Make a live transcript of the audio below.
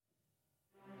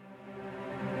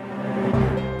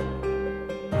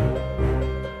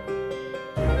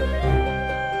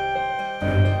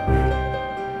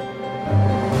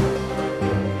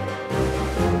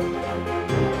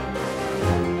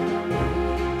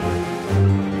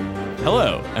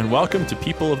Hello, and welcome to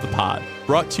People of the Pod,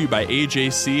 brought to you by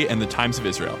AJC and the Times of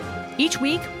Israel. Each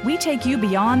week, we take you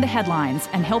beyond the headlines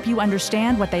and help you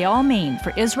understand what they all mean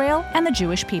for Israel and the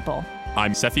Jewish people.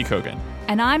 I'm Seffi Kogan.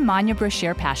 And I'm Manya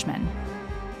Brashear-Pashman.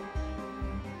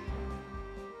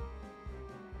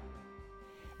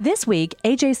 This week,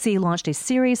 AJC launched a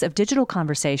series of digital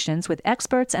conversations with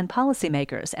experts and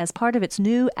policymakers as part of its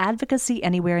new Advocacy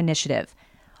Anywhere initiative.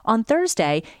 On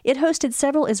Thursday, it hosted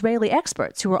several Israeli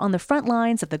experts who were on the front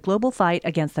lines of the global fight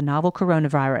against the novel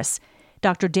coronavirus.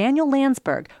 Dr. Daniel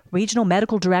Landsberg, Regional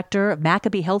Medical Director of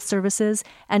Maccabee Health Services,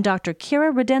 and Dr.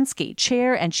 Kira Rudensky,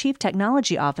 Chair and Chief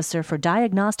Technology Officer for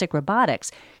Diagnostic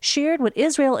Robotics, shared what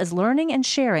Israel is learning and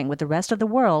sharing with the rest of the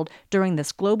world during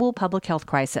this global public health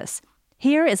crisis.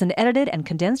 Here is an edited and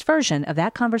condensed version of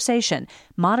that conversation,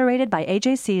 moderated by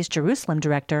AJC's Jerusalem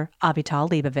Director, Avital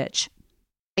Leibovich.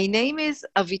 My name is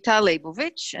Avital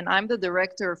Leibovich, and I'm the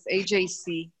Director of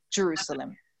AJC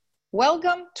Jerusalem.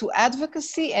 Welcome to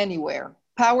Advocacy Anywhere,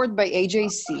 powered by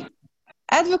AJC.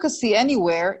 Advocacy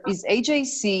Anywhere is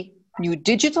AJC's new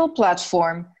digital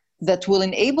platform that will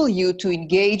enable you to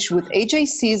engage with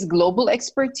AJC's global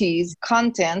expertise,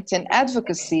 content, and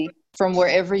advocacy from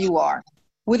wherever you are.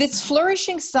 With its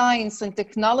flourishing science and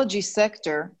technology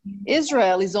sector,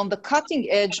 Israel is on the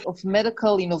cutting edge of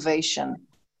medical innovation.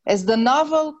 As the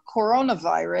novel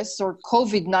coronavirus, or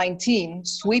COVID-19,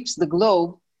 sweeps the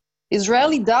globe,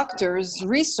 Israeli doctors,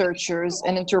 researchers,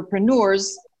 and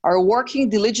entrepreneurs are working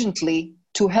diligently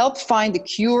to help find a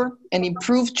cure and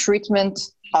improve treatment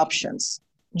options.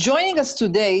 Joining us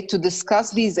today to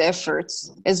discuss these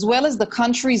efforts, as well as the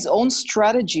country's own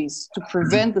strategies to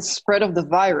prevent the spread of the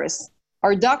virus,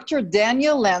 are Dr.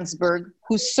 Daniel Landsberg,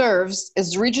 who serves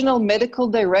as Regional Medical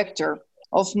Director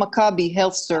of Maccabee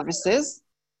Health Services,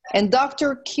 and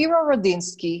Dr. Kira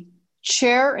Rudensky,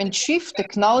 Chair and Chief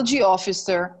Technology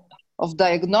Officer of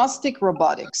Diagnostic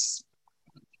Robotics.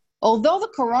 Although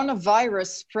the coronavirus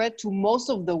spread to most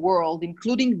of the world,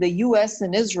 including the US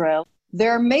and Israel,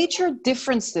 there are major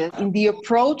differences in the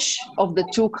approach of the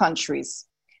two countries.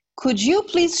 Could you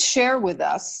please share with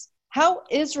us how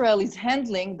Israel is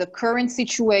handling the current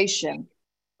situation?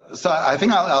 So I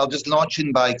think I'll just launch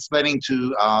in by explaining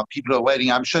to people who are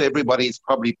waiting. I'm sure everybody is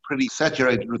probably pretty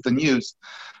saturated with the news,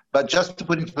 but just to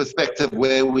put into perspective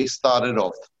where we started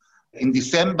off. In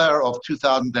December of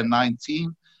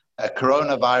 2019, a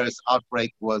coronavirus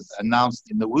outbreak was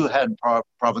announced in the Wuhan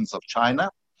province of China.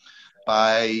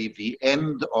 By the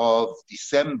end of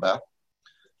December,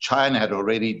 China had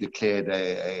already declared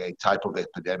a type of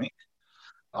epidemic.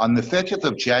 On the 30th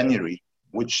of January,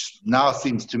 which now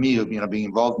seems to me, being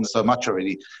involved in so much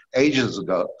already, ages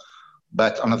ago.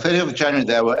 But on the 30th of January,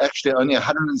 there were actually only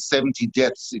 170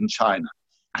 deaths in China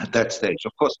at that stage.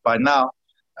 Of course, by now,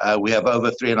 we have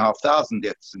over 3,500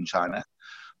 deaths in China.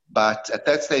 But at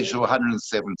that stage, there were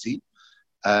 170.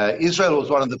 Israel was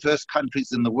one of the first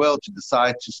countries in the world to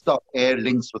decide to stop air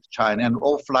links with China, and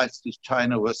all flights to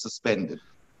China were suspended.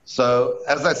 So,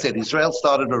 as I said, Israel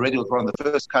started already with one of the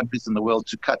first countries in the world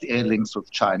to cut air links with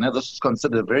China. This was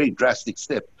considered a very drastic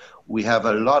step. We have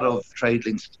a lot of trade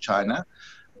links with China,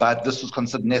 but this was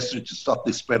considered necessary to stop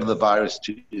the spread of the virus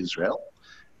to Israel.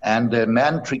 And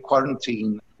mandatory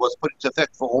quarantine was put into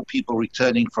effect for all people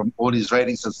returning from all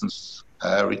Israeli citizens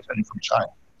returning from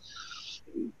China.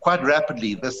 Quite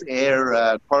rapidly, this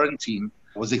air quarantine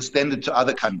was extended to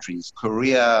other countries,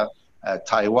 Korea,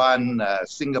 Taiwan,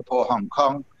 Singapore, Hong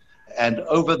Kong. And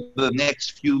over the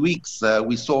next few weeks,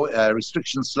 we saw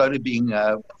restrictions slowly being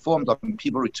performed on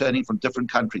people returning from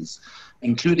different countries,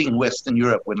 including Western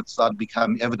Europe, when it started to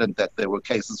become evident that there were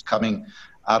cases coming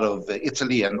out of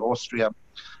Italy and Austria.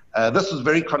 This was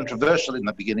very controversial in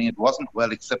the beginning. It wasn't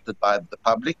well accepted by the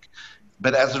public.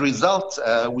 But as a result,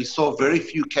 we saw very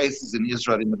few cases in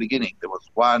Israel in the beginning. There was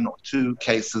 1 or 2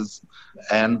 cases,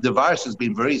 and the virus has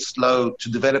been very slow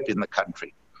to develop in the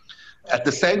country. At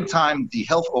the same time, the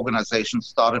health organizations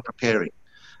started preparing.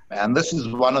 And this is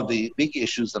one of the big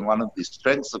issues and one of the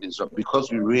strengths of Israel,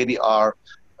 because we really are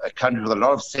a country with a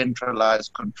lot of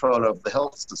centralized control of the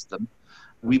health system.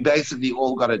 We basically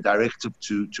all got a directive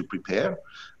to prepare.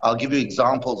 I'll give you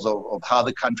examples of how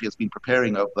the country has been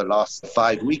preparing over the last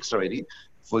 5 weeks already.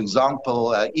 For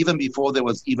example, even before there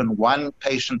was even one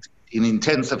patient in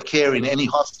intensive care in any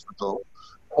hospital,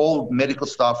 all medical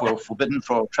staff were forbidden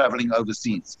from traveling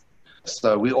overseas.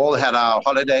 So we all had our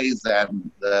holidays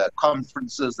and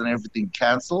conferences and everything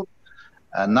canceled.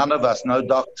 None of us, no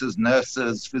doctors,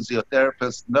 nurses,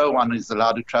 physiotherapists, no one is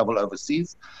allowed to travel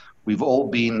overseas. We've all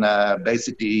been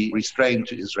basically restrained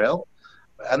to Israel.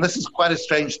 And this is quite a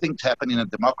strange thing to happen in a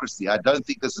democracy. I don't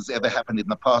think this has ever happened in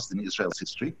the past in Israel's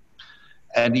history.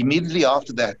 And immediately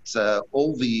after that,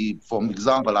 for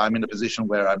example, I'm in a position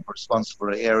where I'm responsible for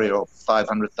an area of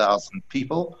 500,000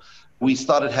 people. We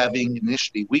started having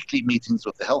initially weekly meetings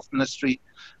with the health ministry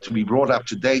to be brought up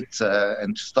to date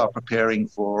and to start preparing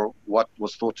for what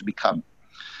was thought to become.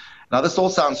 Now, this all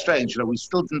sounds strange. We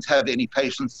still didn't have any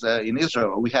patients in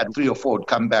Israel. We had 3 or 4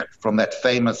 come back from that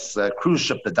famous cruise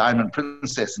ship, the Diamond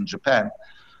Princess in Japan.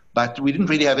 But we didn't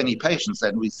really have any patients,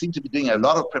 and we seem to be doing a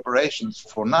lot of preparations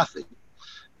for nothing.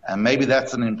 And maybe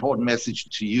that's an important message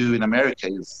to you in America,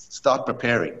 is start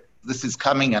preparing. This is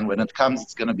coming, and when it comes,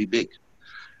 it's going to be big.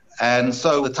 And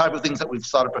so the type of things that we've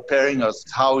started preparing is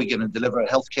how are we going to deliver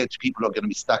healthcare to people who are going to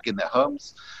be stuck in their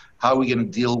homes? How are we going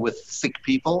to deal with sick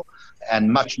people,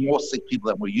 and much more sick people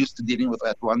than we're used to dealing with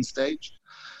at one stage?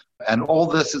 And all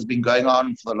this has been going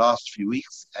on for the last few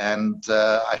weeks. And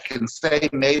I can say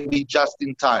maybe just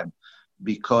in time,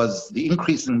 because the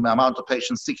increase in the amount of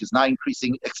patients sick is now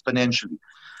increasing exponentially.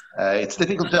 It's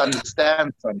difficult to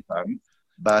understand sometimes,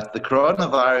 but the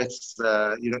coronavirus,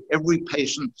 every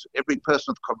person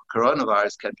with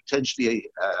coronavirus can potentially,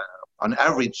 on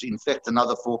average, infect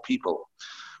another 4 people.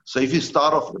 So if you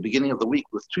start off at the beginning of the week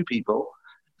with 2 people,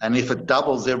 and if it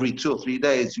doubles every 2 or 3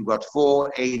 days, you've got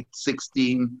 4, 8,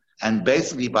 16, and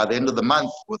basically by the end of the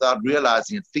month, without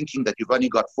realizing and thinking that you've only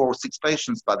got 4 or 6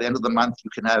 patients, by the end of the month, you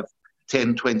can have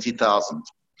 10, 20,000.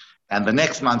 And the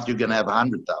next month, you're going to have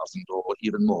 100,000 or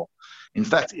even more. In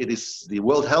fact, it is the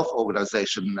World Health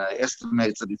Organization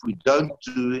estimates that if we don't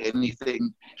do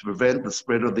anything to prevent the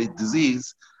spread of the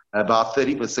disease, about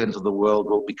 30% of the world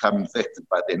will become infected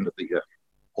by the end of the year.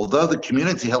 Although the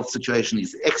community health situation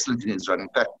is excellent in Israel, in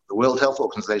fact, the World Health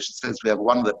Organization says we have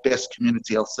one of the best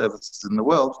community health services in the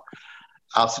world,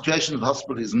 our situation in the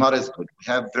hospital is not as good. We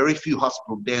have very few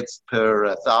hospital beds per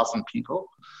 1,000 people.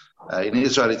 In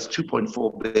Israel, it's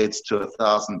 2.4 beds to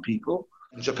 1,000 people.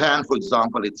 In Japan, for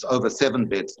example, it's over 7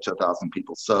 beds to 1,000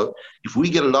 people. So if we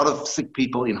get a lot of sick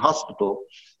people in hospital,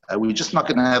 we're just not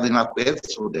going to have enough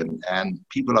beds for them, and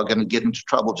people are going to get into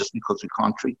trouble just because we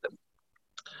can't treat them.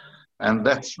 And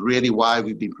that's really why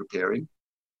we've been preparing.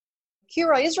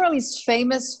 Kira, Israel is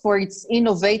famous for its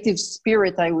innovative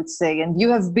spirit, I would say, and you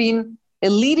have been a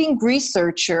leading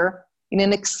researcher in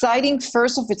an exciting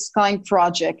first-of-its-kind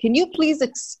project. Can you please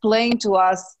explain to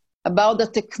us about the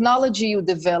technology you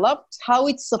developed, how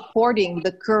it's supporting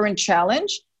the current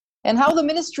challenge, and how the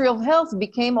Ministry of Health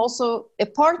became also a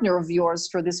partner of yours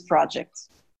for this project?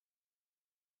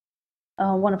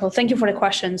 Wonderful. Thank you for the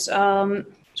questions. I'm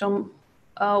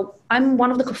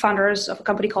one of the co-founders of a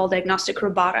company called Diagnostic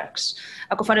Robotics.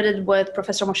 I co-founded it with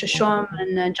Professor Moshe Shoham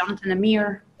and Jonathan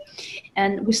Amir.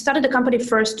 And we started the company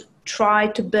first, try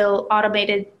to build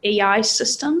automated AI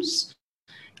systems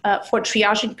for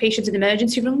triaging patients in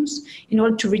emergency rooms in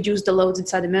order to reduce the loads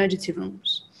inside emergency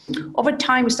rooms. Over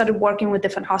time, we started working with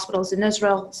different hospitals in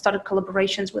Israel, started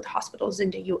collaborations with hospitals in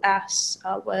the US,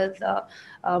 with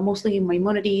mostly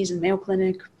Maimonides and Mayo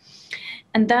Clinic.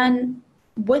 And then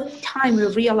with time, we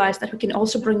realized that we can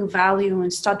also bring value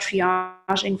and start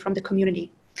triaging from the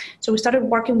community. So we started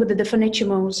working with the different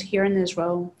HMOs here in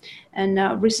Israel, and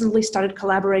recently started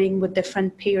collaborating with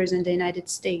different payers in the United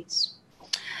States.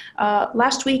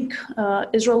 Last week,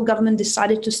 Israel government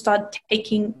decided to start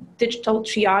taking digital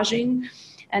triaging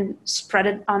and spread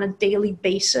it on a daily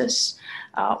basis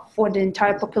for the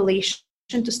entire population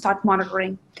to start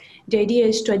monitoring. The idea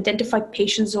is to identify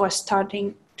patients who are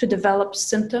starting to develop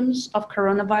symptoms of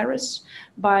coronavirus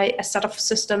by a set of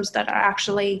systems that are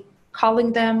actually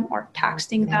calling them or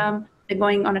texting them. They're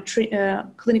going on a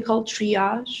clinical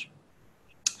triage.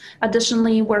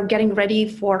 Additionally, we're getting ready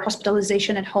for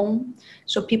hospitalization at home.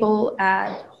 So people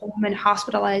at home and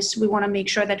hospitalized, we want to make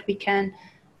sure that we can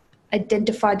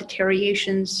identify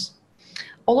deteriorations.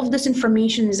 All of this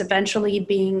information is eventually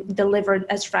being delivered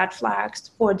as red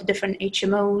flags for the different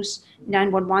HMOs,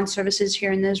 911 services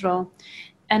here in Israel.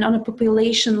 And on a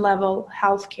population level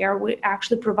healthcare, we're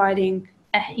actually providing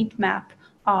a heat map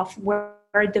of where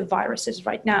the virus is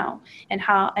right now and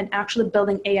actually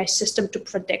building AI system to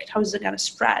predict how is it going to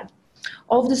spread.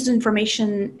 All of this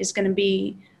information is going to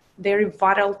be very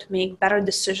vital to make better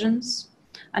decisions,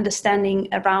 understanding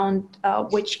around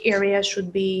which areas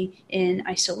should be in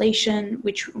isolation,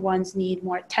 which ones need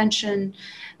more attention,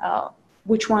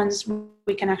 which ones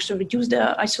we can actually reduce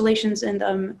the isolations in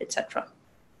them, etc.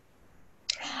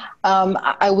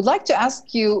 I would like to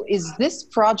ask you, is this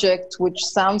project, which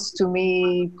sounds to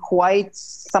me quite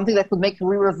something that could make a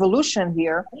revolution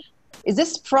here, is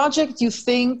this project you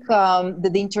think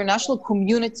that the international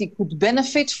community could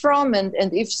benefit from, and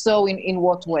if so, in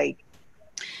what way?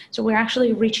 So we're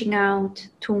actually reaching out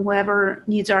to whoever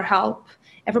needs our help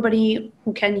everybody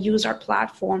who can use our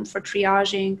platform for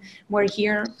triaging, we're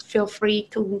here. Feel free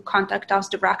to contact us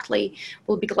directly.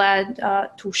 We'll be glad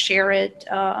to share it,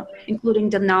 including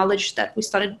the knowledge that we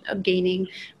started gaining.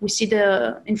 We see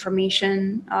the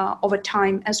information over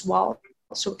time as well,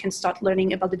 so we can start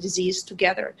learning about the disease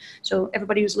together. So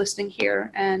everybody who's listening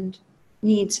here and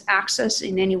needs access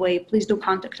in any way, please do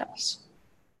contact us.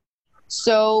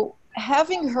 So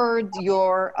having heard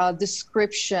your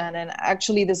description and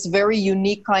actually this very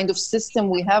unique kind of system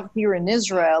we have here in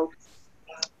Israel,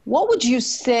 what would you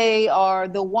say are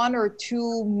the one or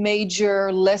two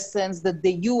major lessons that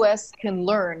the U.S. can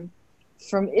learn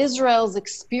from Israel's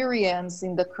experience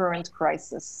in the current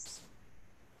crisis?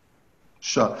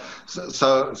 Sure.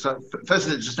 So first,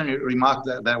 just a remark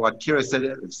that what Kira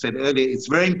said earlier, it's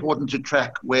very important to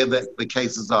track where the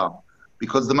cases are,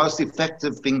 because the most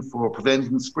effective thing for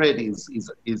preventing spread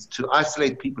is to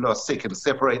isolate people who are sick and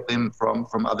separate them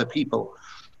from other people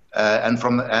and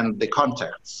their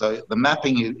contacts. So the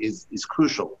mapping is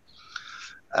crucial.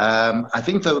 I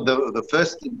think the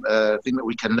first thing that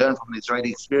we can learn from the Israeli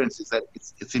experience is that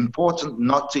it's important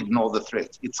not to ignore the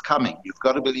threat. It's coming. You've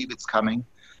got to believe it's coming.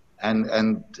 And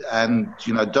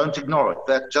don't ignore it.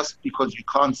 That just because you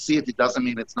can't see it, it doesn't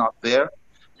mean it's not there.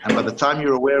 And by the time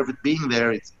you're aware of it being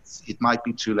there, it might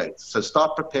be too late. So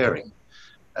start preparing.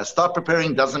 Start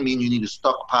preparing doesn't mean you need to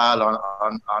stockpile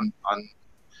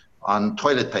on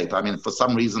toilet paper. I mean, for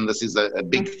some reason, this is a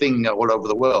big thing all over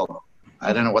the world.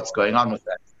 I don't know what's going on with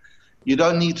that. You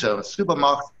don't need to.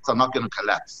 Supermarkets are not going to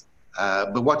collapse.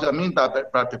 But what I mean by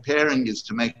preparing is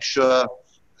to make sure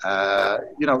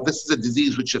this is a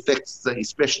disease which affects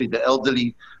especially the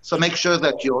elderly. So make sure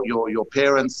that your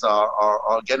parents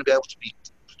are going to be able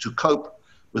to cope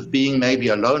with being maybe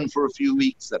alone for a few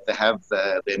weeks, that they have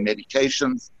their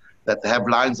medications, that they have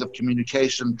lines of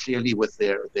communication clearly with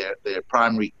their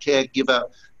primary caregiver,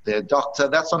 their doctor.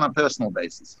 That's on a personal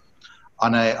basis.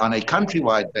 On a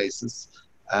countrywide basis,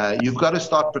 you've got to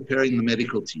start preparing the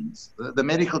medical teams. The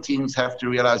medical teams have to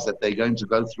realize that they're going to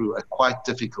go through a quite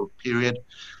difficult period,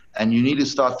 and you need to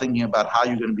start thinking about how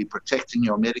you're going to be protecting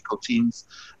your medical teams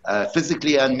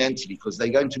physically and mentally, because they're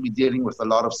going to be dealing with a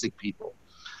lot of sick people.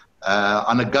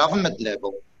 On a government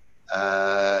level,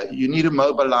 you need to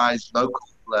mobilize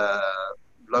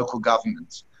local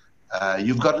governments.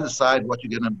 You've got to decide what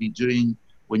you're going to be doing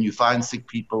when you find sick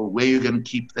people, where you're going to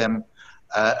keep them.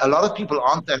 A lot of people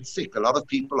aren't that sick. A lot of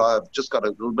people have just got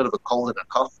a little bit of a cold and a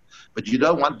cough, but you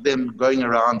don't want them going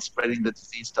around spreading the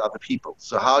disease to other people.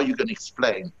 So how are you going to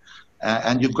explain?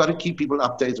 And you've got to keep people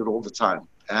updated all the time.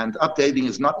 And updating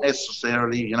is not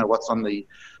necessarily, what's on the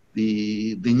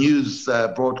news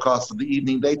broadcast of the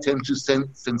evening. They tend to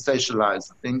sensationalize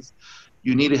the things.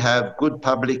 You need to have good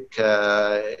public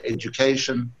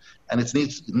education, and it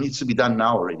needs to be done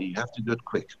now already. You have to do it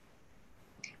quick.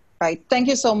 Right. Thank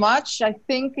you so much. I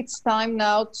think it's time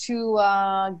now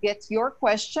to get your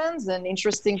questions and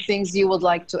interesting things you would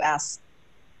like to ask.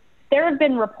 There have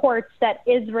been reports that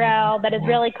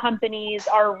Israeli companies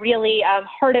are really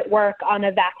hard at work on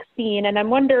a vaccine. And I'm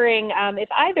wondering if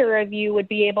either of you would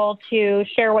be able to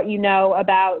share what you know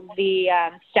about the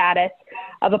status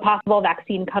of a possible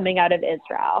vaccine coming out of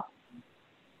Israel.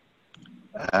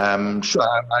 Sure,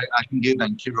 I can give,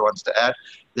 and Kira wants to add.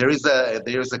 There is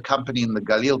a company in the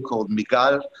Galil called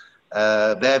Migal.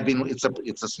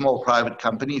 It's a small private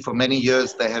company. For many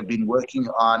years, they have been working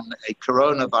on a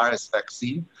coronavirus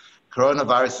vaccine.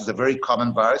 Coronavirus is a very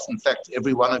common virus. In fact,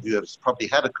 every one of you has probably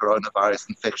had a coronavirus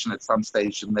infection at some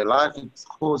stage in their life. It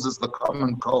causes the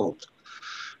common cold.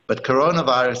 But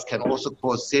coronavirus can also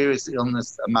cause serious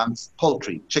illness amongst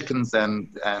poultry, chickens and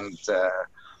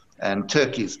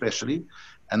turkey especially.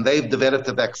 And they've developed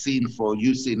a vaccine for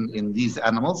use in these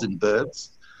animals, in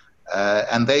birds.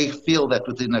 And they feel that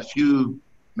within a few,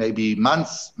 maybe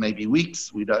months, maybe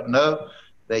weeks, we don't know,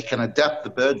 they can adapt the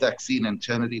bird vaccine and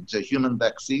turn it into a human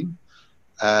vaccine.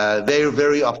 They're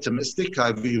very optimistic.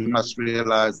 However, you must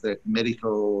realize that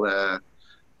medical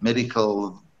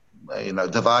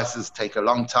devices take a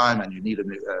long time, and you need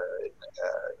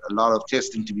a lot of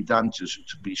testing to be done to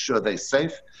be sure they're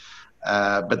safe.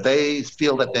 But they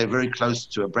feel that they're very close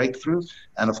to a breakthrough.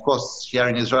 And of course, here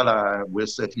in Israel, we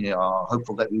certainly are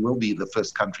hopeful that we will be the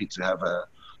first country to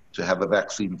have a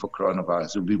vaccine for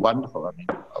coronavirus. It would be wonderful, I mean,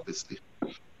 obviously.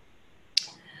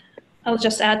 I'll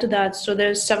just add to that. So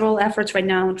there's several efforts right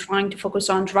now trying to focus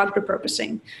on drug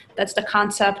repurposing. That's the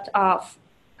concept of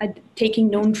taking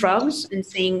known drugs and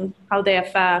seeing how they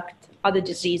affect other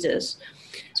diseases.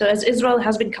 So as Israel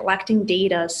has been collecting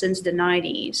data since the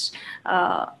 90s,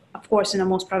 of course, in the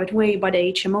most private way by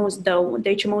the HMOs, though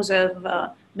the HMOs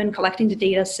have been collecting the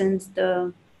data since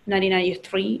the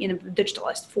 1993 in a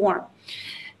digitalized form.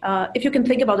 If you can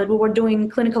think about it, we were doing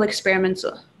clinical experiments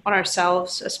on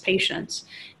ourselves as patients.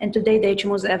 And today the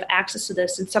HMOs have access to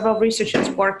this. And several researchers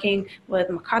working with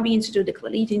Maccabi Institute, the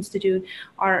Clalit Institute,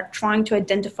 are trying to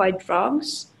identify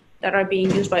drugs that are being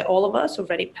used by all of us,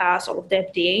 already passed all of the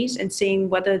FDAs, and seeing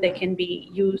whether they can be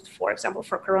used, for example,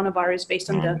 for coronavirus based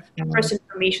on the first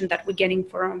information that we're getting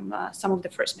from some of the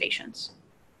first patients.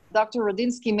 Dr.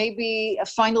 Rudinsky, maybe a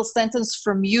final sentence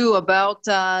from you about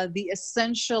the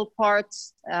essential part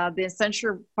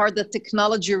that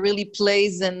technology really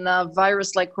plays in a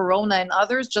virus like corona and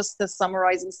others. Just a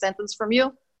summarizing sentence from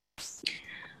you.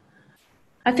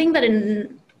 I think that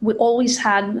we always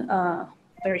had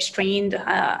very strained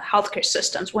healthcare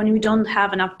systems when we don't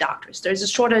have enough doctors. There's a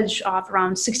shortage of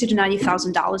around $60,000 to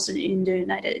 $90,000 in the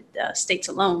United States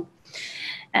alone.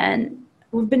 And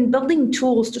we've been building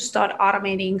tools to start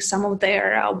automating some of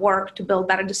their work to build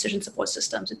better decision support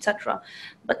systems, etc.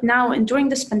 But now, and during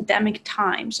this pandemic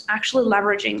times, actually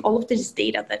leveraging all of this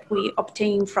data that we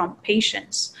obtain from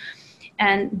patients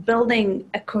and building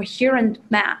a coherent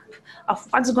map of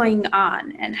what's going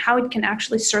on and how it can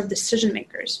actually serve decision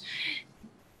makers.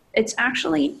 It's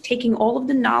actually taking all of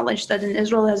the knowledge that in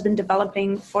Israel has been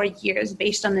developing for years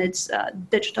based on its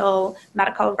digital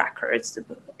medical records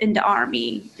in the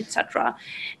army, etc.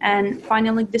 And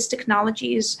finally, these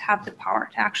technologies have the power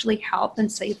to actually help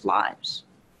and save lives.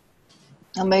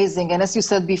 Amazing. And as you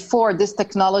said before, this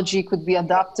technology could be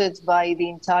adopted by the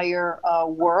entire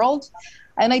world.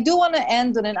 And I do want to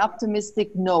end on an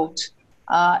optimistic note.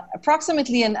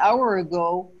 Approximately an hour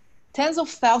ago, tens of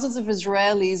thousands of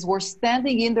Israelis were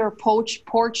standing in their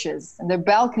porches and their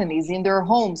balconies in their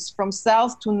homes from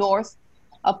south to north,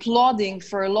 applauding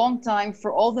for a long time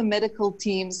for all the medical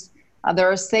teams that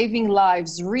are saving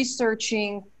lives,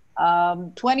 researching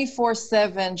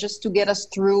 24/7 just to get us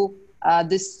through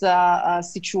this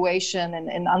situation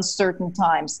and uncertain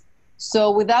times.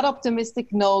 So with that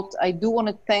optimistic note, I do want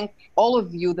to thank all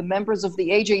of you, the members of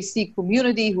the AJC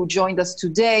community who joined us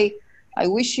today. I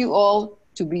wish you all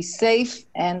to be safe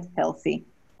and healthy.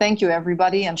 Thank you,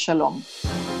 everybody, and shalom.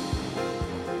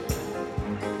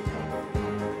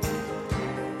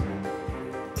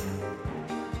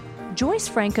 Joyce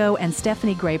Franco and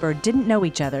Stephanie Graber didn't know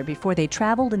each other before they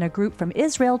traveled in a group from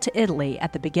Israel to Italy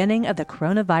at the beginning of the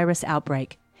coronavirus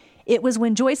outbreak. It was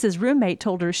when Joyce's roommate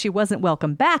told her she wasn't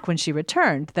welcome back when she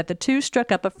returned that the two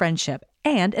struck up a friendship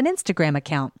and an Instagram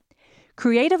account.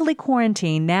 Creatively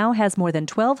Quarantined now has more than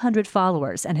 1,200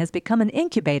 followers and has become an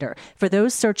incubator for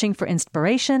those searching for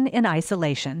inspiration in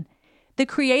isolation. The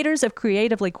creators of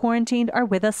Creatively Quarantined are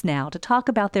with us now to talk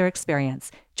about their experience.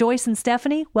 Joyce and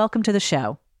Stephanie, welcome to the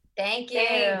show. Thank you.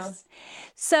 Thanks.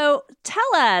 So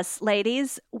tell us,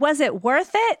 ladies, was it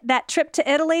worth it, that trip to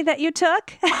Italy that you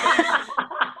took?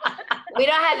 We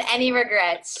don't have any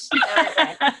regrets. No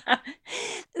regrets.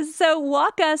 So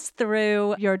walk us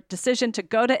through your decision to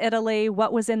go to Italy,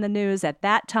 what was in the news at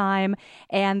that time,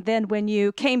 and then when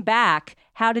you came back,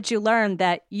 how did you learn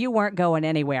that you weren't going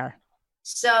anywhere?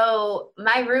 So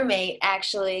my roommate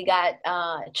actually got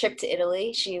a trip to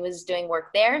Italy. She was doing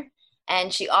work there,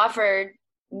 and she offered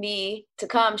me to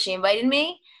come. She invited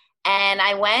me, and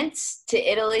I went to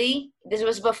Italy. This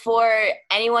was before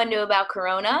anyone knew about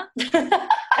Corona.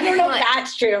 I don't know if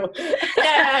that's true.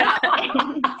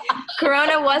 No.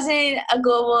 Corona wasn't a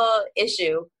global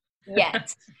issue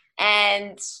yet.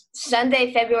 And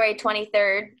Sunday, February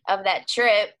 23rd of that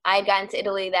trip, I had gotten to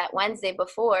Italy that Wednesday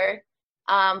before.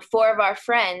 4 of our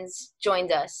friends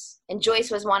joined us, and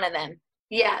Joyce was one of them.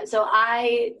 Yeah, so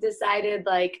I decided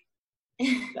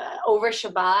over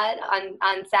Shabbat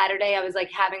on Saturday, I was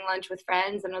having lunch with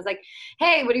friends, and I was like,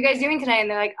 hey, what are you guys doing tonight? And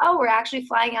they're like, oh, we're actually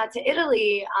flying out to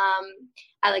Italy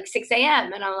at 6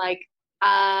 a.m. And I'm like,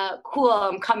 cool,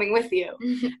 I'm coming with you.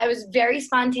 I was very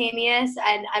spontaneous,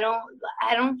 and I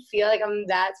don't feel like I'm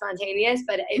that spontaneous,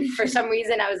 but for some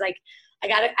reason I was like, I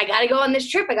gotta go on this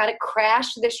trip. I gotta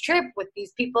crash this trip with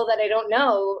these people that I don't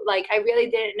know. I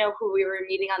really didn't know who we were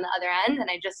meeting on the other end, and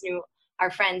I just knew our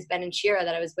friends Ben and Shira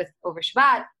that I was with over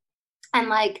Shabbat,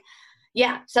 and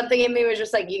something in me was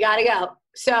just you gotta go.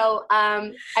 So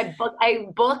I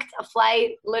booked a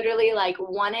flight literally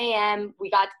 1 a.m.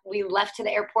 We left to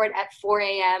the airport at 4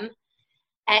 a.m.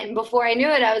 and before I knew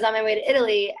it, I was on my way to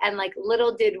Italy. And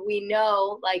little did we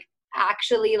know,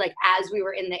 actually as we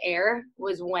were in the air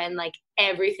was when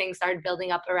everything started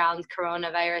building up around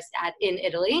coronavirus in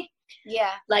Italy.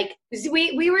 Yeah.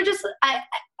 We were just,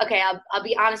 I'll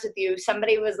be honest with you.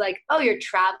 Somebody was like, oh, you're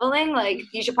traveling?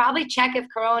 You should probably check if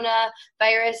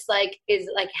coronavirus is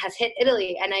has hit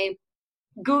Italy. And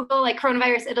Google like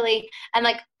coronavirus Italy, and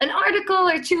like an article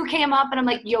or two came up, and I'm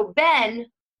like, yo, Ben,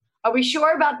 are we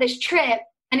sure about this trip?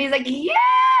 And he's like, yeah,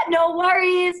 no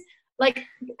worries. Like,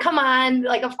 come on,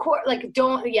 like, of course, like,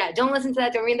 don't listen to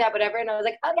that, don't read that, whatever. And I was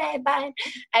like, okay, fine.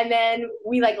 And then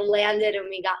we like landed and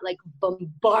we got like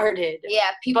bombarded. Yeah,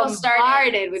 people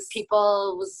started with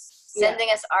people sending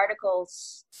us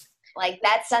articles. Like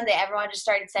that Sunday, everyone just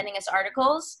started sending us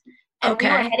articles. And we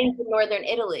were heading to northern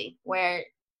Italy, where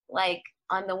like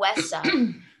on the west side.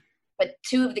 But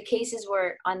 2 of the cases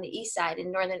were on the east side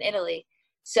in northern Italy.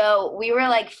 So we were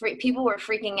like, people were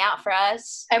freaking out for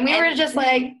us. And we were just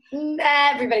like,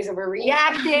 everybody's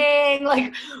overreacting.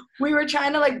 Like, we were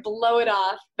trying to like blow it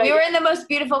off. But we were in the most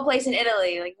beautiful place in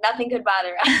Italy. Like, nothing could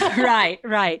bother us.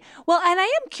 Right. Well, and I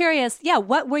am curious,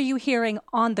 what were you hearing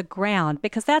on the ground?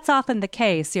 Because that's often the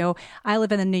case. I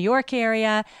live in the New York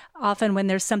area. Often when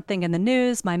there's something in the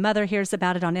news, my mother hears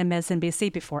about it on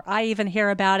MSNBC before I even hear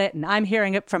about it. And I'm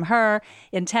hearing it from her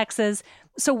in Texas.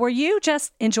 So were you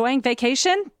just enjoying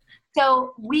vacation?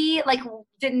 So we like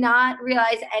did not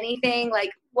realize anything,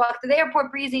 like walked to the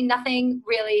airport breezy, nothing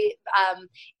really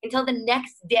until the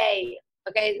next day.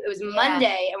 Okay. It was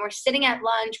Monday and we're sitting at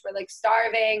lunch. We're like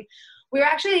starving. We were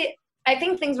actually, I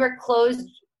think things were closed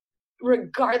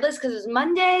regardless because it was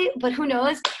Monday, but who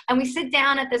knows? And we sit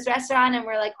down at this restaurant and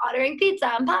we're like ordering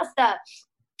pizza and pasta.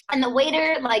 And the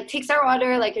waiter like takes our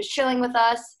order, like is chilling with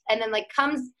us and then like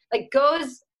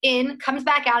goes in, comes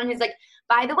back out, and he's like,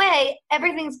 by the way,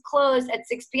 everything's closed at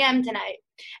 6 p.m. tonight.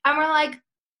 And we're like,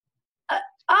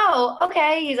 oh,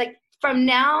 okay. He's like, from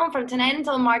tonight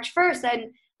until March 1st.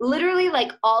 And literally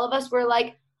like all of us were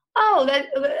like, oh,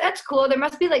 that's cool. There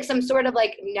must be like some sort of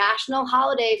like national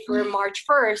holiday for March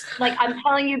 1st. Like, I'm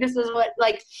telling you, this was what,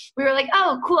 like, we were like,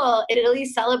 oh, cool. Italy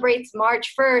celebrates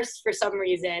March 1st for some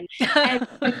reason. And,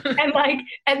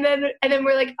 and then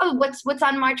we're like, oh, what's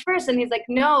on March 1st? And he's like,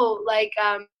 no, like,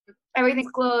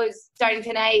 everything's closed starting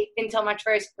tonight until March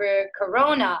 1st for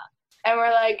Corona. And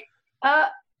we're like,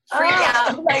 freak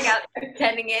out, like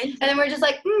attending in. And then we're just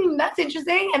like, that's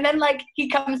interesting. And then like he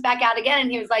comes back out again and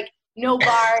he was like, no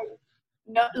bars,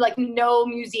 no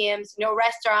museums, no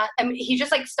restaurant. I mean, he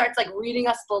just like starts like reading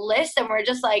us the list and we're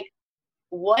just like,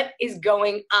 what is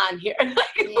going on here?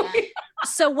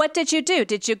 So what did you do?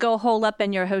 Did you go hole up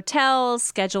in your hotels,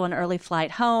 schedule an early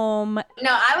flight home?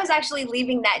 No, I was actually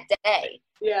leaving that day.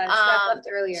 Yeah, Steph left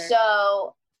earlier.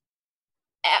 So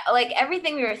like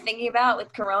everything we were thinking about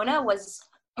with Corona was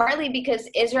partly because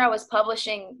Israel was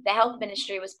publishing, the health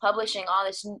ministry was publishing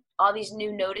all these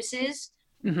new notices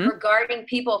regarding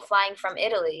people flying from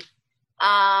Italy.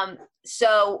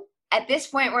 So at this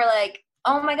point, we're like,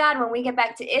 oh my God, when we get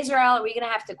back to Israel, are we going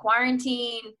to have to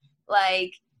quarantine?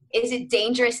 Like, is it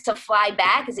dangerous to fly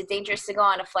back? Is it dangerous to go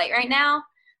on a flight right now?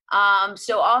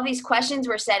 So all these questions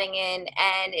were setting in,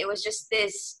 and it was just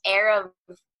this air of,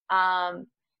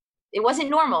 it wasn't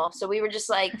normal. So we were just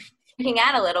like freaking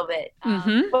out a little bit.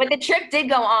 But the trip did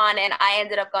go on, and I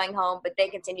ended up going home, but they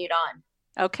continued on.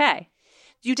 Okay.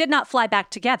 You did not fly back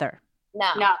together?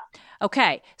 No.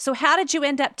 Okay. So how did you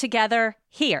end up together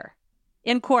here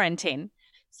in quarantine?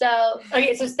 So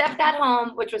Steph got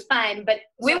home, which was fine, but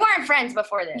we weren't friends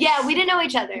before this. Yeah, we didn't know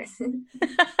each other.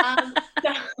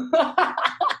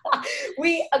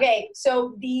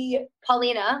 So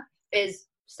Paulina is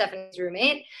Stephanie's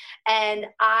roommate, and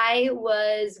I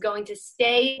was going to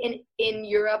stay in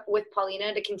Europe with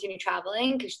Paulina to continue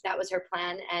traveling because that was her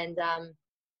plan, and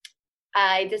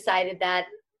I decided that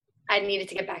I needed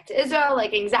to get back to Israel.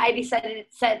 Like anxiety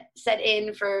set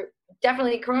in for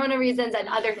definitely Corona reasons and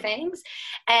other things.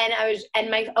 And I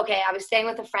was staying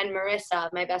with a friend,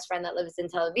 Marissa, my best friend that lives in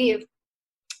Tel Aviv.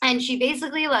 And she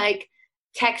basically like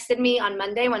texted me on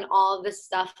Monday when all of this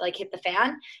stuff like hit the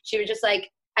fan. She was just like,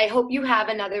 I hope you have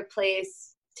another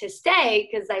place to stay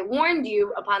because I warned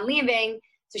you upon leaving.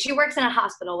 So she works in a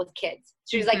hospital with kids.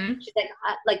 She was like,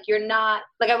 you're not,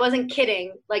 like, I wasn't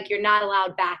kidding. Like, you're not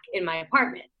allowed back in my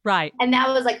apartment. Right. And that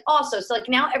was like, also, so like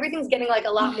now everything's getting like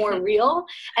a lot more real.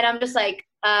 And I'm just like,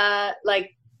 I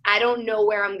don't know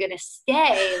where I'm going to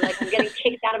stay. Like I'm getting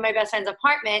kicked out of my best friend's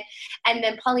apartment. And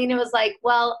then Paulina was like,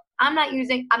 well, I'm not going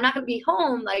to be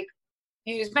home. Like,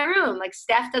 use my room. Like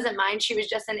Steph doesn't mind. She was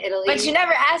just in Italy. But she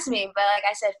never asked me, but like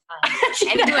I said,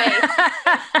 fine. Anyway,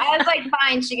 I was like,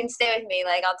 fine, she can stay with me.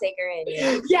 Like I'll take her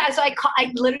in. Yeah. So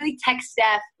I literally text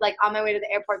Steph like on my way to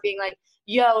the airport being like,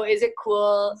 yo, is it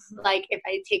cool like if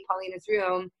I take Paulina's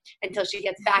room until she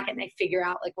gets back and I figure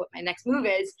out like what my next move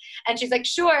is? And she's like,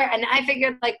 sure. And I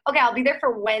figured like, okay, I'll be there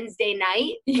for Wednesday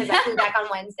night because I flew back on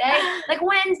Wednesday. Like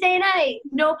Wednesday night,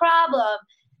 no problem.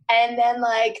 And then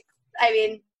like, I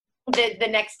mean, the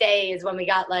next day is when we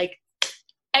got like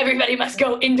everybody must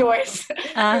go indoors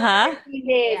Uh-huh. for 3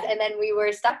 days. And then we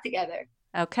were stuck together.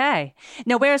 Okay.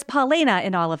 Now, where's Paulina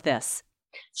in all of this?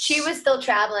 She was still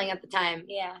traveling at the time.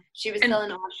 Yeah. She was still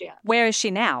in Austria. Where is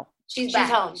she now? She's back.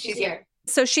 home. She's here.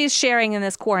 So she's sharing in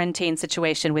this quarantine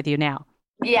situation with you now.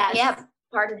 Yes. Yeah.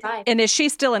 Part of time. And is she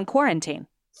still in quarantine?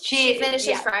 She finishes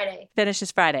yeah. Friday.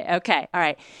 Finishes Friday. Okay. All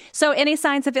right. So any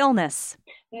signs of illness?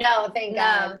 No, thank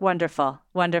God. Wonderful.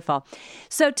 Wonderful.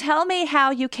 So tell me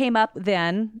how you came up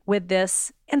then with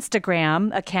this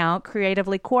Instagram account,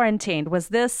 Creatively Quarantined. Was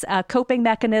this a coping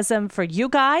mechanism for you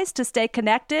guys to stay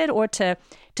connected or to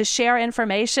share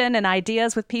information and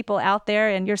ideas with people out there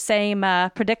in your same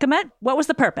predicament? What was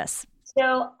the purpose?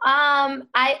 So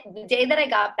the day that I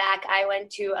got back, I went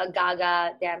to a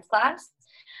Gaga dance class.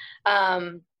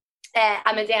 I'm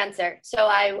a dancer. So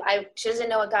She doesn't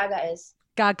know what Gaga is.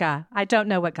 Gaga. I don't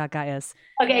know what Gaga is.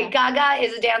 Okay, Gaga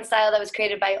is a dance style that was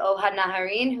created by Ohad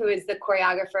Naharin, who is the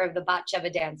choreographer of the Bat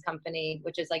Sheva Dance Company,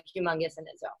 which is like humongous in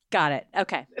Israel. Got it.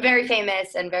 Okay. Very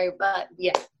famous and very,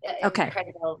 Okay.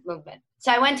 incredible movement.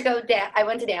 So I went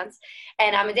to dance,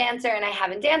 and I'm a dancer, and I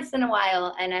haven't danced in a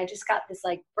while, and I just got this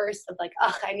like burst of like,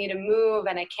 I need to move,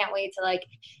 and I can't wait to like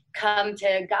come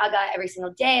to Gaga every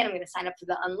single day, and I'm going to sign up for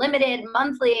the unlimited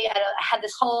monthly. I had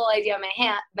this whole idea in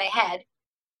my head.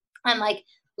 And like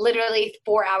literally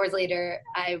 4 hours later,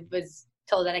 I was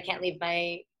told that I can't leave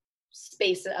my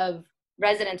space of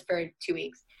residence for 2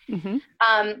 weeks. Mm-hmm.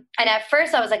 And at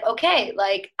first I was like, okay,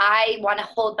 like I want to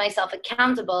hold myself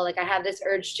accountable. Like I have this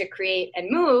urge to create and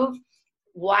move.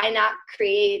 Why not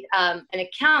create an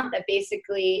account that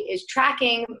basically is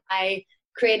tracking my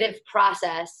creative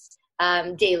process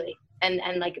daily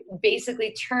and like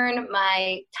basically turn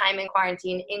my time in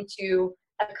quarantine into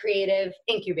a creative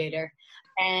incubator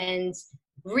and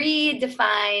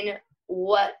redefine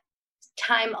what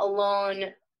time alone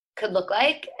could look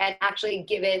like and actually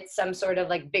give it some sort of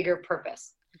like bigger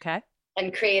purpose. Okay.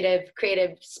 And creative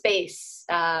space.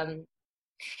 And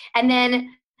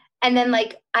then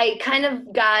like I kind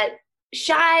of got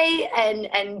shy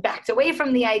and backed away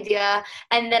from the idea.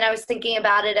 And then I was thinking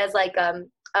about it as like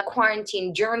a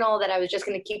quarantine journal that I was just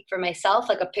going to keep for myself,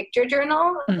 like a picture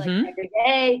journal, like every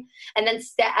day. And then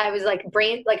I was like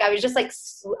brainstorming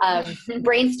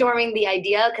the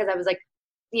idea because I was like,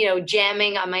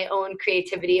 jamming on my own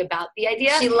creativity about the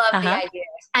idea. She loved the idea.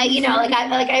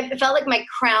 I felt like my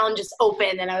crown just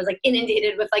opened and I was like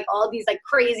inundated with like all these like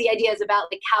crazy ideas about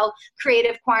like how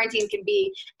creative quarantine can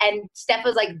be. And Steph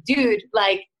was like, dude,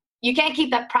 like, you can't keep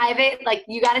that private. Like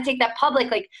you got to take that public,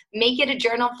 like make it a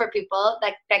journal for people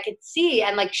that could see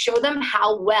and like show them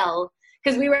how well,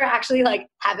 because we were actually like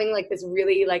having like this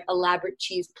really like elaborate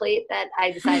cheese plate that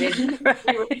I decided.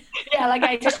 I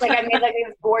made like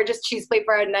this gorgeous cheese plate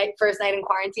for our first night in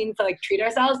quarantine to like treat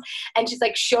ourselves. And she's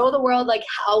like, show the world like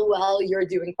how well you're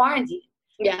doing quarantine.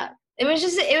 Yeah. It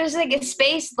was like a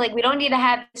space, like we don't need to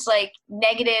have this like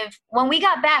negative. When we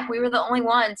got back, we were the only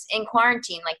ones in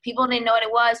quarantine. Like people didn't know what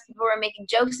it was. People were making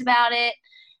jokes about it.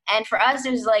 And for us,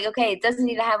 it was like, okay, it doesn't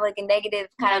need to have like a negative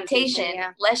connotation.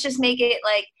 Yeah. Let's just make it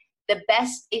like the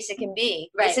best space it can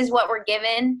be. Right. This is what we're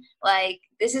given. Like,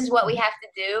 this is what we have to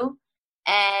do.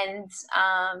 And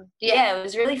it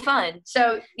was really fun.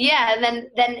 So and then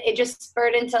it just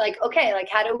spurred into like, okay, like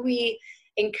how do we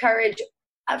encourage,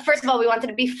 first of all, we wanted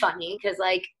to be funny because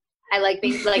like I like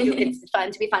being like it's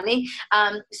fun to be funny.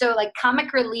 So like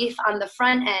comic relief on the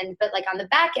front end, but like on the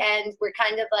back end, we're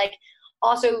kind of like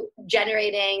also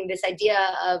generating this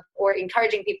idea of or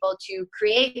encouraging people to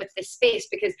create with this space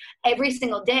because every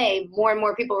single day more and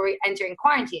more people were entering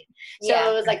quarantine.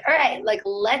 So it was like, all right, like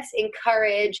let's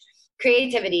encourage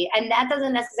creativity. And that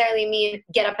doesn't necessarily mean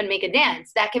get up and make a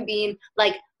dance. That can mean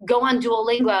like go on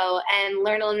Duolingo and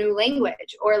learn a new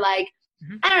language or like,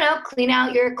 I don't know, clean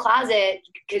out your closet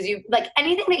because you like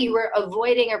anything that you were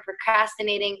avoiding or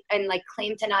procrastinating and like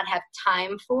claim to not have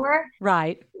time for.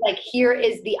 Right. Like here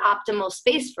is the optimal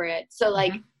space for it. So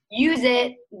like use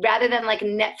it rather than like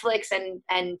Netflix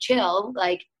and chill,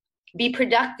 like be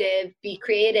productive, be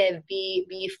creative,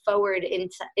 be forward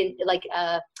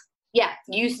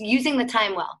using the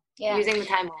time well. Yeah. Using the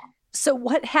time well. So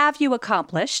what have you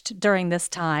accomplished during this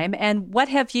time and what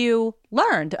have you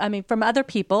learned? I mean, from other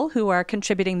people who are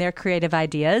contributing their creative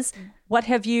ideas, what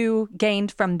have you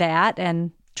gained from that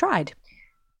and tried?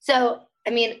 So, I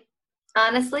mean,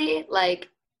 honestly, like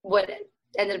what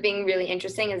ended up being really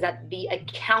interesting is that the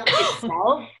account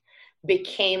itself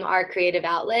became our creative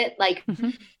outlet. Like,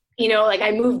 like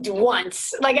I moved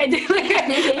once, like I did,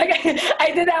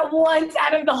 I did that once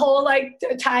out of the whole like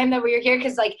time that we were here.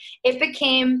 Cause like it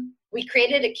became we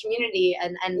created a community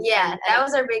and that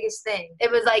was our biggest thing. It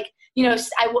was like, you know,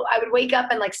 I would wake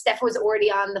up and like Steph was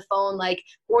already on the phone, like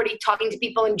already talking to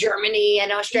people in Germany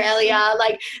and Australia.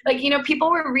 like, you know, people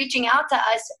were reaching out to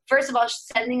us, first of all,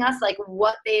 sending us like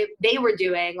what they were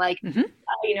doing, like,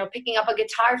 you know, picking up a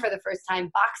guitar for the first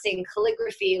time, boxing,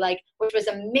 calligraphy, like, which was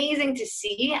amazing to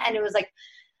see. And it was like,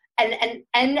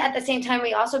 and at the same time,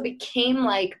 we also became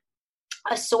like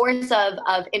a source of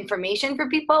information for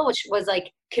people, which was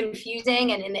like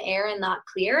confusing and in the air and not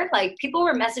clear. Like people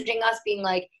were messaging us being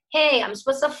like, hey, I'm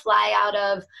supposed to fly out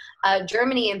of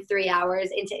Germany in 3 hours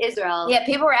into Israel. Yeah,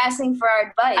 people were asking for our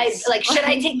advice. Like, should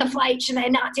I take the flight? Should I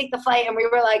not take the flight? And we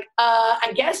were like,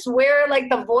 I guess we're like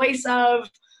the voice of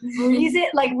reason.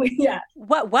 Like,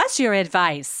 What was your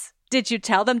advice? Did you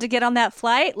tell them to get on that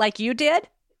flight like you did?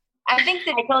 I think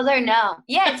that I told her no.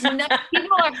 Yeah,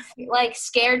 people are like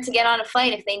scared to get on a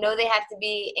flight if they know they have to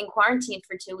be in quarantine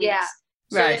for 2 weeks. Yeah.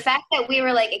 So the fact that we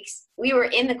were like, we were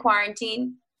in the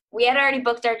quarantine, we had already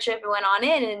booked our trip and went on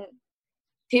in, and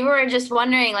people were just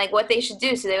wondering like what they should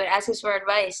do. So they would ask us for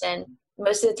advice, and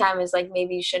most of the time it's like,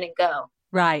 maybe you shouldn't go.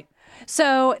 Right.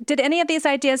 So did any of these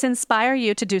ideas inspire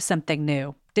you to do something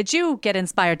new? Did you get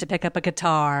inspired to pick up a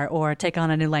guitar or take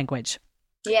on a new language?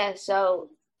 Yeah. So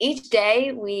each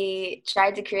day we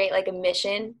tried to create like a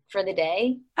mission for the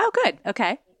day. Oh, good.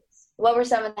 Okay. What were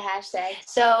some of the hashtags?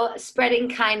 So spreading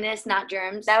kindness, not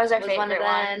germs. That was our favorite one of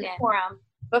them. Yeah. Purim.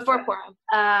 Before Purim.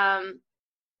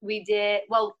 We did,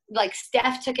 well, like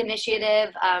Steph took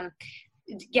initiative,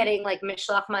 getting like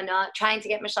Mishloach Manat, trying to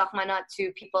get Mishloach Manat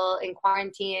to people in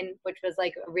quarantine, which was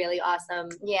like a really awesome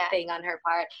thing on her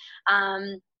part.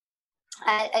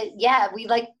 We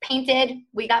like painted,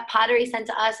 we got pottery sent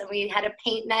to us and we had a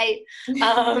paint night. We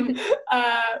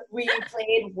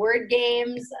played word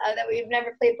games that we've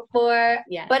never played before.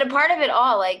 Yeah. But a part of it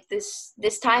all, like this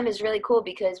time is really cool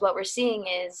because what we're seeing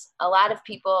is a lot of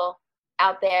people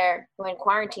out there who are in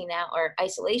quarantine now or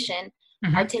isolation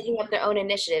are taking up their own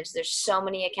initiatives. There's so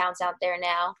many accounts out there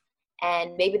now,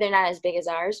 and maybe they're not as big as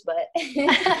ours, but.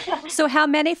 So how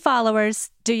many followers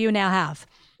do you now have?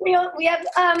 We have,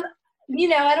 you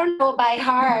know, I don't know by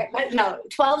heart, but no,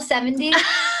 1270.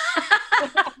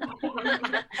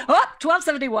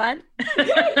 1271.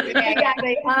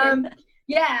 Exactly.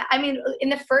 Yeah, I mean, in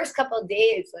the first couple of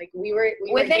days, like we were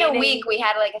within a week, we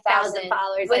had like 1,000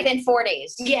 followers. Within like, 4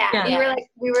 days. Yeah,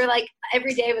 we were like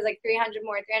every day was like 300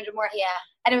 more. Yeah,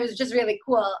 and it was just really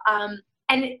cool.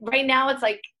 And right now it's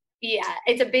like,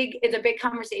 it's a big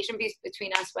conversation piece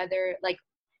between us whether like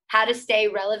how to stay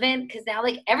relevant because now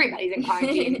like everybody's in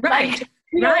quarantine. Right. Like,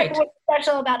 you know, like, what's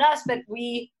special about us, but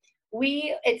we're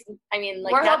hoping.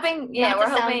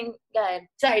 Good.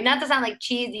 Sorry, not to sound like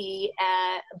cheesy,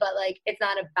 but like it's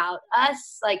not about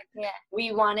us. Like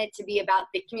we want it to be about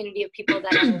the community of people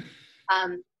that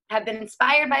are, have been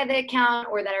inspired by the account,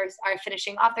 or that are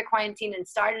finishing off their quarantine and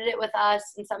started it with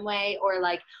us in some way, or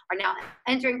like are now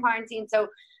entering quarantine. So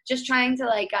just trying to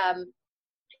like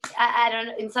I don't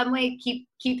know, in some way keep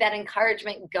that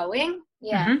encouragement going.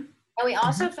 Yeah, and we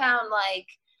also found like.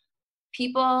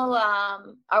 People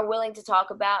are willing to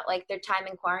talk about like their time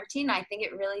in quarantine. I think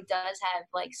it really does have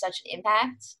like such an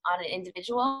impact on an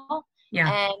individual. Yeah.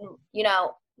 And you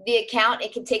know, the account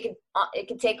it can take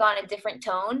on a different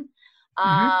tone.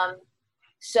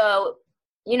 So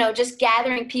you know, just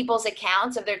gathering people's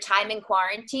accounts of their time in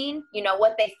quarantine. You know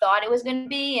what they thought it was going to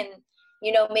be, and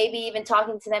you know maybe even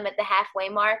talking to them at the halfway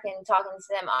mark and talking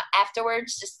to them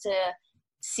afterwards, just to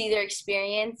see their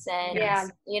experience and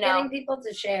you know getting people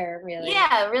to share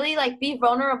really like be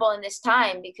vulnerable in this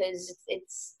time because it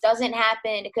doesn't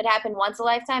happen. It could happen once a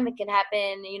lifetime. It can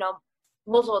happen, you know,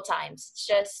 multiple times. It's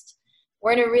just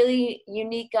we're in a really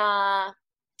unique time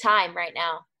right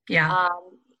now.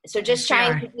 So just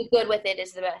trying to do good with it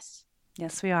is the best.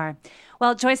 Yes, we are.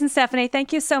 Well, Joyce and Stephanie,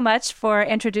 thank you so much for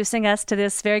introducing us to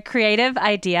this very creative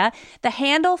idea. The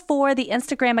handle for the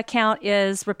Instagram account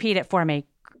is, repeat it for me.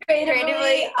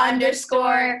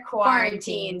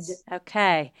 Creatively_quarantined.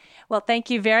 Okay. Well,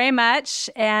 thank you very much.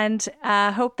 And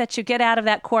hope that you get out of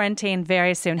that quarantine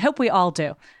very soon. Hope we all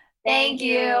do. Thank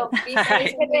you. Be safe.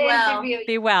 Right. Be well.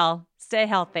 Be well. Stay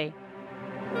healthy.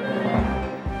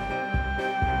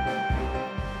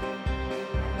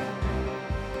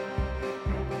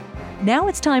 Now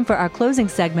it's time for our closing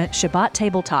segment, Shabbat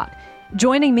Table Talk.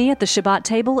 Joining me at the Shabbat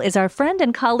table is our friend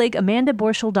and colleague Amanda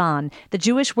Borschel-Dan, the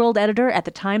Jewish World Editor at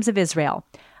the Times of Israel.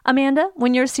 Amanda,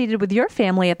 when you're seated with your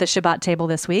family at the Shabbat table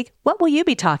this week, what will you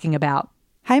be talking about?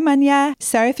 Hi, Manya.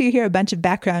 Sorry if you hear a bunch of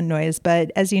background noise,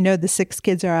 but as you know, the 6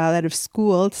 kids are all out of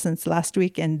school since last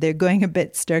week, and they're going a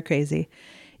bit stir-crazy.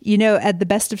 You know, at the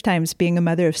best of times, being a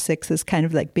mother of 6 is kind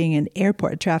of like being an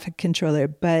airport traffic controller.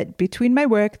 But between my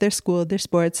work, their school, their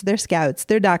sports, their scouts,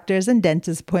 their doctors and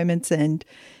dentist appointments, and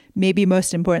maybe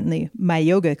most importantly, my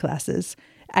yoga classes,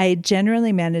 I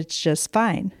generally manage just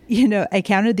fine. You know, I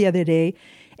counted the other day,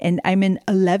 and I'm in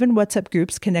 11 WhatsApp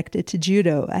groups connected to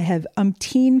judo. I have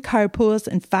umpteen carpools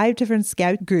and 5 different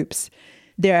scout groups.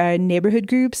 There are neighborhood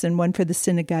groups and one for the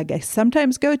synagogue I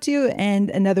sometimes go to and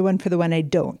another one for the one I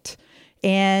don't.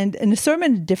 And an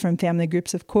assortment of different family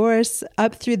groups, of course,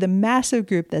 up through the massive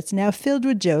group that's now filled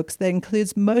with jokes that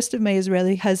includes most of my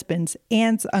Israeli husband's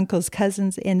aunts, uncles,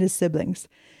 cousins, and his siblings.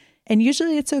 And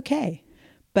usually it's okay.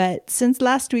 But since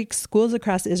last week, schools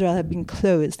across Israel have been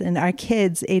closed, and our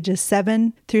kids, ages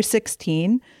 7 through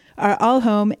 16, are all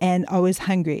home and always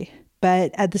hungry.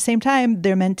 But at the same time,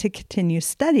 they're meant to continue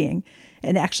studying.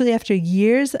 And actually, after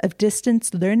years of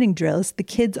distance learning drills, the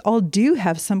kids all do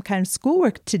have some kind of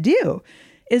schoolwork to do.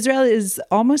 Israel is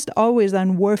almost always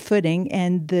on war footing,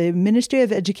 and the Ministry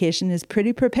of Education is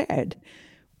pretty prepared.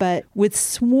 But with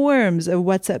swarms of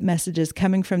WhatsApp messages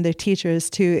coming from their teachers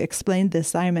to explain the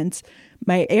assignments,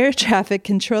 my air traffic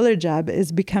controller job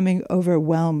is becoming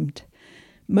overwhelmed.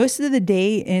 Most of the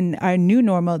day in our new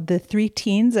normal, the 3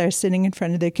 teens are sitting in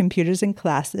front of their computers in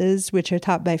classes, which are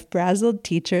taught by frazzled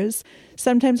teachers,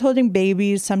 sometimes holding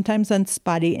babies, sometimes on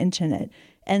spotty internet.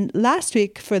 And last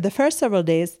week, for the first several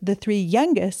days, the 3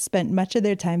 youngest spent much of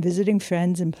their time visiting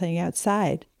friends and playing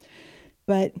outside.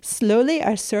 But slowly,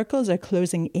 our circles are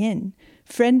closing in.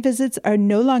 Friend visits are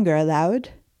no longer allowed,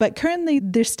 but currently,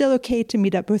 they're still okay to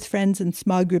meet up with friends in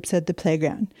small groups at the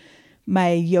playground.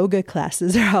 My yoga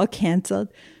classes are all canceled,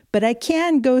 but I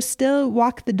can go still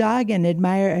walk the dog and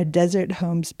admire a desert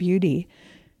home's beauty.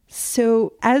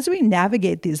 So as we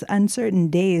navigate these uncertain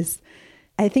days,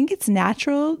 I think it's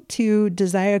natural to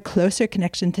desire a closer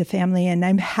connection to family, and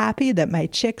I'm happy that my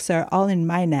chicks are all in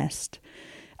my nest.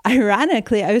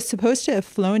 Ironically, I was supposed to have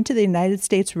flown to the United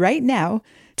States right now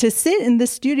to sit in the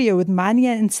studio with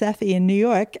Manya and Sefi in New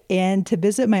York and to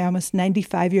visit my almost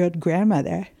 95-year-old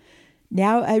grandmother.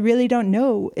 Now I really don't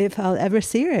know if I'll ever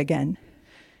see her again.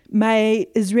 My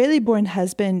Israeli-born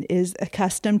husband is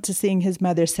accustomed to seeing his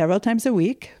mother several times a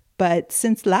week, but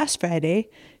since last Friday,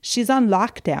 she's on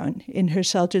lockdown in her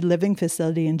sheltered living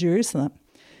facility in Jerusalem.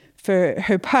 For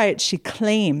her part, she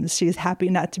claims she's happy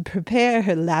not to prepare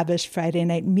her lavish Friday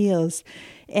night meals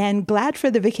and glad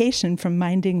for the vacation from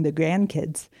minding the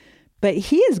grandkids. But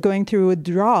he is going through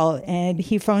withdrawal, and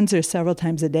he phones her several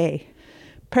times a day.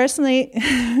 Personally,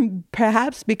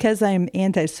 perhaps because I'm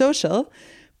antisocial,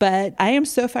 but I am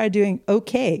so far doing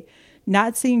okay,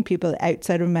 not seeing people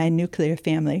outside of my nuclear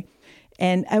family.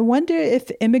 And I wonder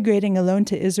if immigrating alone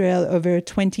to Israel over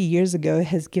 20 years ago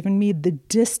has given me the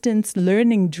distance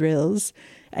learning drills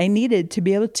I needed to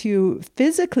be able to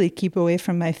physically keep away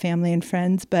from my family and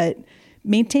friends, but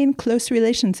maintain close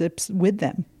relationships with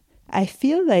them. I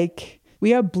feel like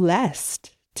we are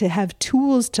blessed to have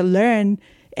tools to learn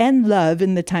and love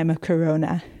in the time of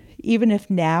Corona, even if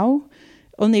now,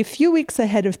 only a few weeks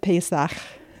ahead of Pesach,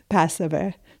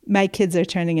 Passover, my kids are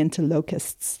turning into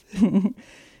locusts.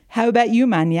 How about you,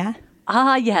 Manya?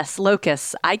 Ah, yes,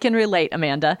 locusts. I can relate,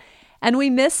 Amanda. And we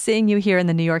miss seeing you here in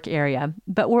the New York area,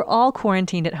 but we're all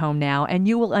quarantined at home now, and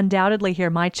you will undoubtedly hear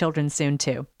my children soon,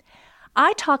 too.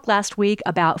 I talked last week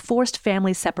about forced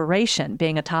family separation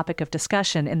being a topic of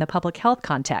discussion in the public health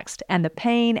context and the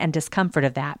pain and discomfort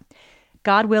of that.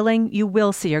 God willing, you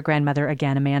will see your grandmother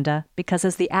again, Amanda, because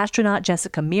as the astronaut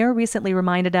Jessica Meir recently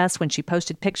reminded us when she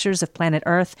posted pictures of planet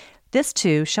Earth, this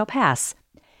too shall pass.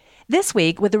 This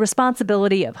week, with the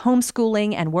responsibility of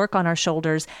homeschooling and work on our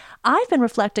shoulders, I've been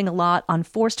reflecting a lot on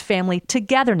forced family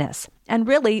togetherness, and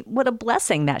really what a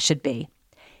blessing that should be.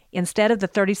 Instead of the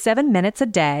 37 minutes a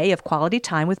day of quality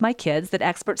time with my kids that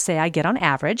experts say I get on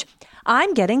average,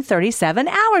 I'm getting 37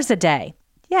 hours a day.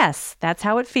 Yes, that's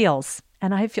how it feels.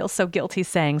 And I feel so guilty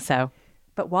saying so.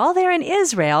 But while they're in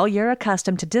Israel, you're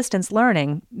accustomed to distance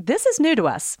learning. This is new to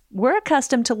us. We're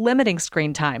accustomed to limiting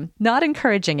screen time, not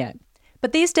encouraging it.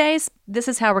 But these days, this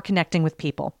is how we're connecting with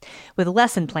people, with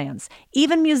lesson plans,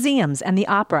 even museums and the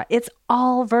opera. It's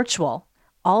all virtual,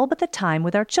 all but the time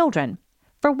with our children.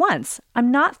 For once, I'm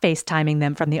not FaceTiming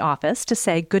them from the office to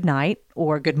say good night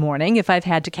or good morning if I've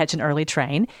had to catch an early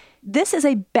train. This is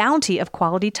a bounty of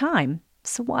quality time.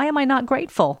 So why am I not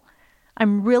grateful?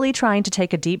 I'm really trying to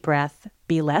take a deep breath,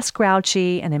 be less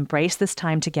grouchy, and embrace this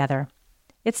time together.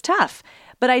 It's tough,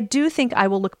 but I do think I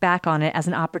will look back on it as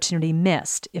an opportunity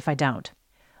missed if I don't.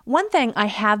 One thing I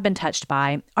have been touched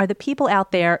by are the people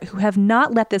out there who have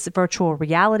not let this virtual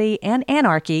reality and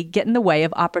anarchy get in the way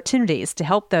of opportunities to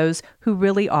help those who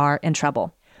really are in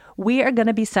trouble. We are going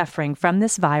to be suffering from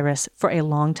this virus for a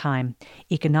long time,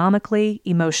 economically,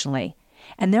 emotionally.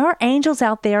 And there are angels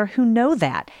out there who know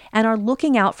that and are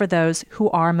looking out for those who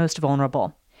are most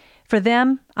vulnerable. For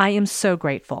them, I am so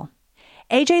grateful.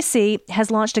 AJC has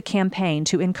launched a campaign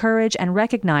to encourage and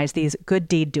recognize these good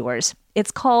deed doers.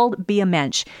 It's called Be a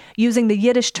Mensch, using the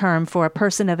Yiddish term for a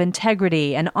person of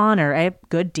integrity and honor, a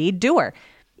good deed doer.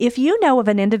 If you know of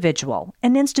an individual,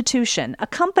 an institution, a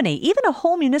company, even a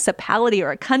whole municipality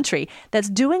or a country that's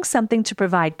doing something to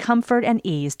provide comfort and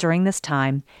ease during this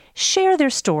time, share their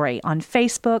story on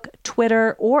Facebook,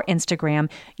 Twitter, or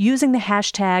Instagram using the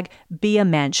hashtag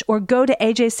BeAMensch or go to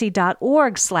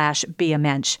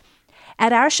ajc.org/beamensch.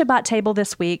 At our Shabbat table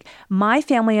this week, my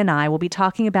family and I will be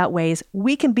talking about ways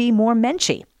we can be more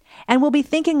menschy, and we'll be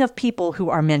thinking of people who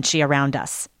are menschy around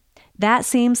us. That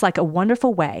seems like a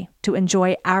wonderful way to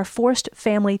enjoy our forced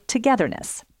family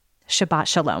togetherness. Shabbat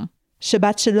Shalom.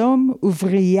 Shabbat Shalom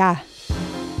Uvriya.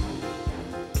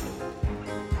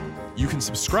 You can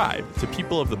subscribe to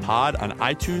People of the Pod on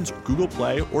iTunes, Google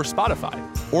Play, or Spotify,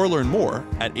 or learn more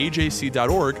at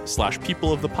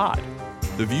ajc.org/peopleofthepod.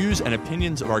 The views and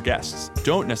opinions of our guests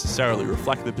don't necessarily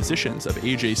reflect the positions of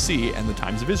AJC and the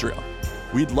Times of Israel.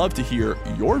 We'd love to hear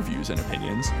your views and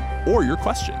opinions or your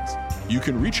questions. You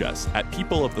can reach us at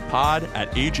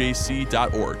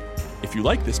peopleofthepod@ajc.org. If you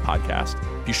like this podcast,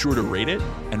 be sure to rate it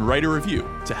and write a review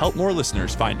to help more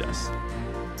listeners find us.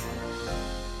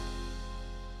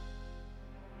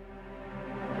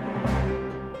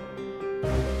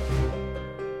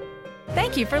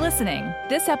 Thank you for listening.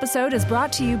 This episode is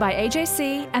brought to you by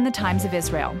AJC and the Times of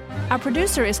Israel. Our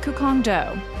producer is Kukong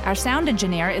Do. Our sound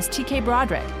engineer is TK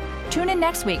Broderick. Tune in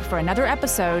next week for another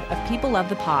episode of People of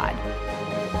the Pod.